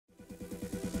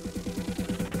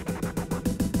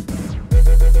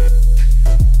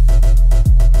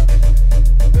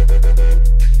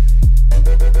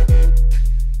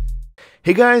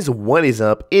Hey guys, what is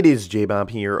up? It is J-Bob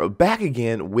here, back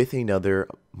again with another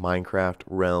Minecraft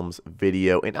Realms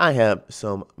video, and I have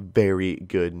some very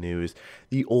good news.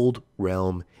 The old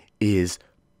realm is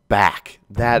back.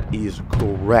 That is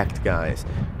correct, guys.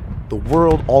 The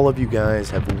world all of you guys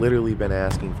have literally been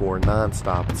asking for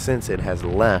nonstop since it has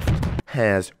left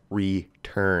has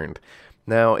returned.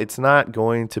 Now, it's not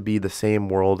going to be the same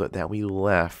world that we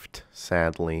left,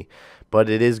 sadly, but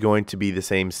it is going to be the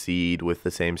same seed with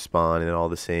the same spawn and all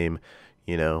the same,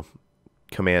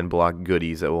 command block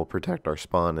goodies that will protect our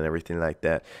spawn and everything like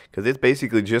that. Because it's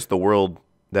basically just the world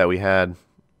that we had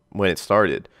when it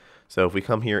started. So if we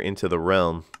come here into the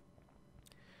realm,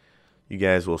 you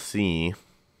guys will see,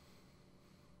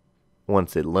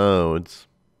 once it loads,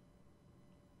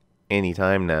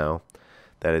 anytime now,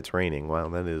 that it's raining. Wow,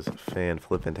 that is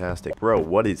fan-flippantastic. Bro,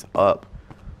 what is up?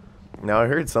 Now, I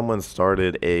heard someone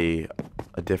started a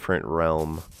different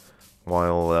realm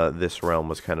while this realm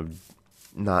was kind of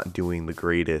not doing the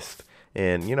greatest.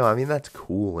 And, I mean, that's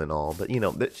cool and all. But,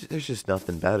 there's just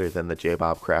nothing better than the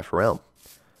JBobCraft realm.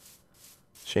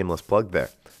 Shameless plug there.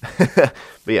 But,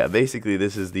 yeah, basically,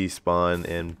 this is the spawn.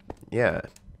 And, yeah,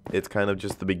 it's kind of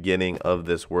just the beginning of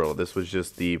this world. This was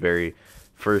just the very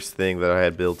first thing that I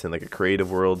had built in like a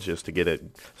creative world just to get it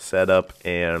set up,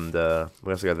 and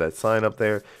we also got that sign up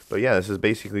there. But yeah, this is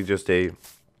basically just a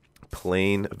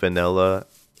plain vanilla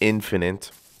infinite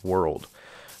world.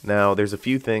 Now there's a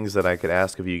few things that I could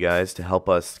ask of you guys to help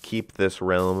us keep this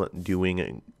realm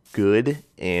doing good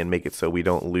and make it so we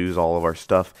don't lose all of our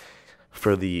stuff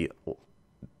for the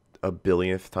a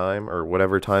billionth time or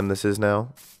whatever time this is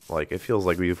now. Like, it feels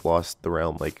like we've lost the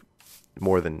realm like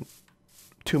more than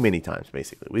too many times,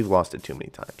 basically. We've lost it too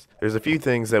many times. There's a few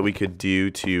things that we could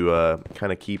do to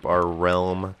kind of keep our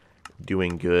realm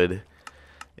doing good.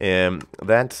 And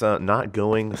that's not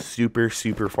going super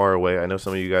far away. I know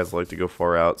some of you guys like to go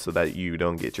far out so that you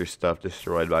don't get your stuff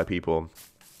destroyed by people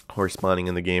who are spawning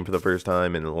in the game for the first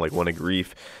time and like want to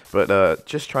grief. But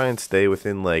just try and stay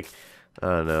within like, I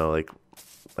don't know, like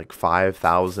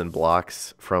 5,000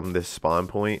 blocks from this spawn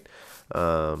point.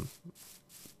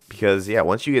 Because, yeah,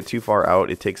 once you get too far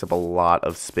out, it takes up a lot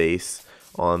of space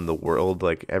on the world.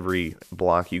 Like, every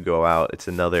block you go out, it's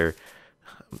another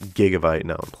gigabyte.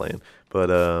 No, I'm playing. But,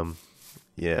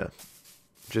 yeah.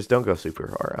 Just don't go super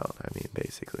far out, I mean,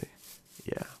 basically.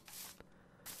 Yeah.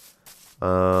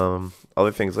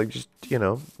 Other things, like, just,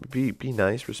 be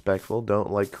nice, respectful.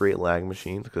 Don't, like, create lag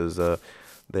machines, because,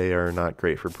 they are not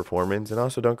great for performance. And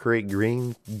also don't create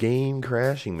game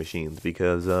crashing machines,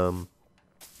 because,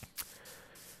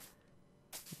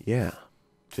 yeah,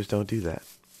 just don't do that.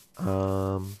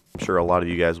 I'm sure a lot of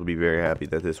you guys will be very happy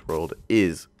that this world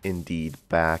is indeed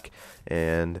back.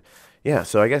 And yeah,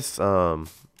 so I guess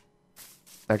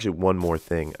actually one more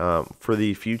thing. For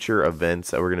the future events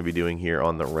that we're going to be doing here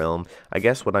on the realm, I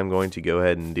guess what I'm going to go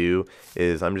ahead and do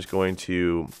is I'm just going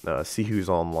to see who's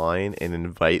online and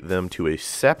invite them to a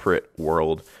separate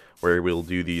world where we'll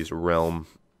do these realm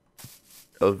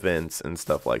events and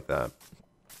stuff like that.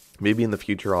 Maybe in the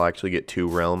future I'll actually get 2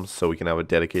 realms so we can have a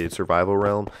dedicated survival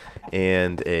realm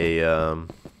and a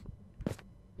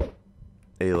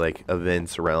like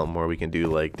events realm where we can do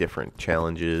like different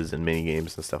challenges and mini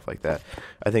games and stuff like that.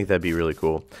 I think that'd be really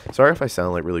cool. Sorry if I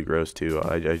sound like really gross too.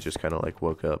 I just kind of like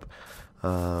woke up.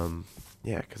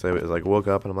 Yeah, because I was like woke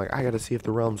up and I'm like, I gotta see if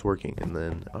the realm's working, and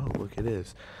then oh look, it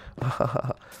is.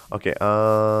 Okay,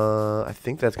 I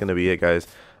think that's gonna be it, guys.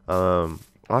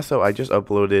 Also, I just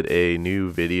uploaded a new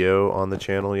video on the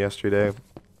channel yesterday,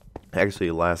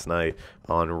 actually last night,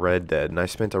 on Red Dead, and I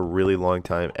spent a really long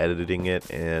time editing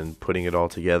it and putting it all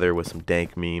together with some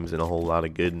dank memes and a whole lot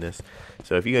of goodness.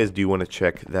 So if you guys do want to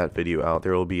check that video out,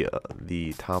 there will be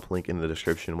the top link in the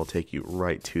description will take you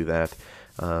right to that.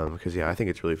 Because yeah, I think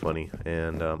it's really funny,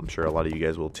 and I'm sure a lot of you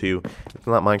guys will too. It's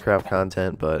not Minecraft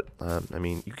content, but I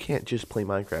mean, you can't just play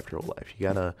Minecraft your whole life.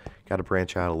 You gotta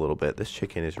branch out a little bit. This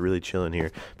chicken is really chilling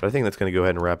here, but I think that's gonna go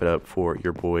ahead and wrap it up for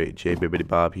your boy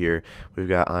J-Bibbidi-Bob here. We've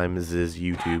got I'm Ziz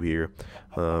YouTube here.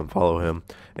 Follow him,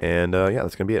 and yeah,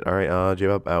 that's gonna be it. All right,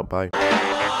 J-Bob out. Bye.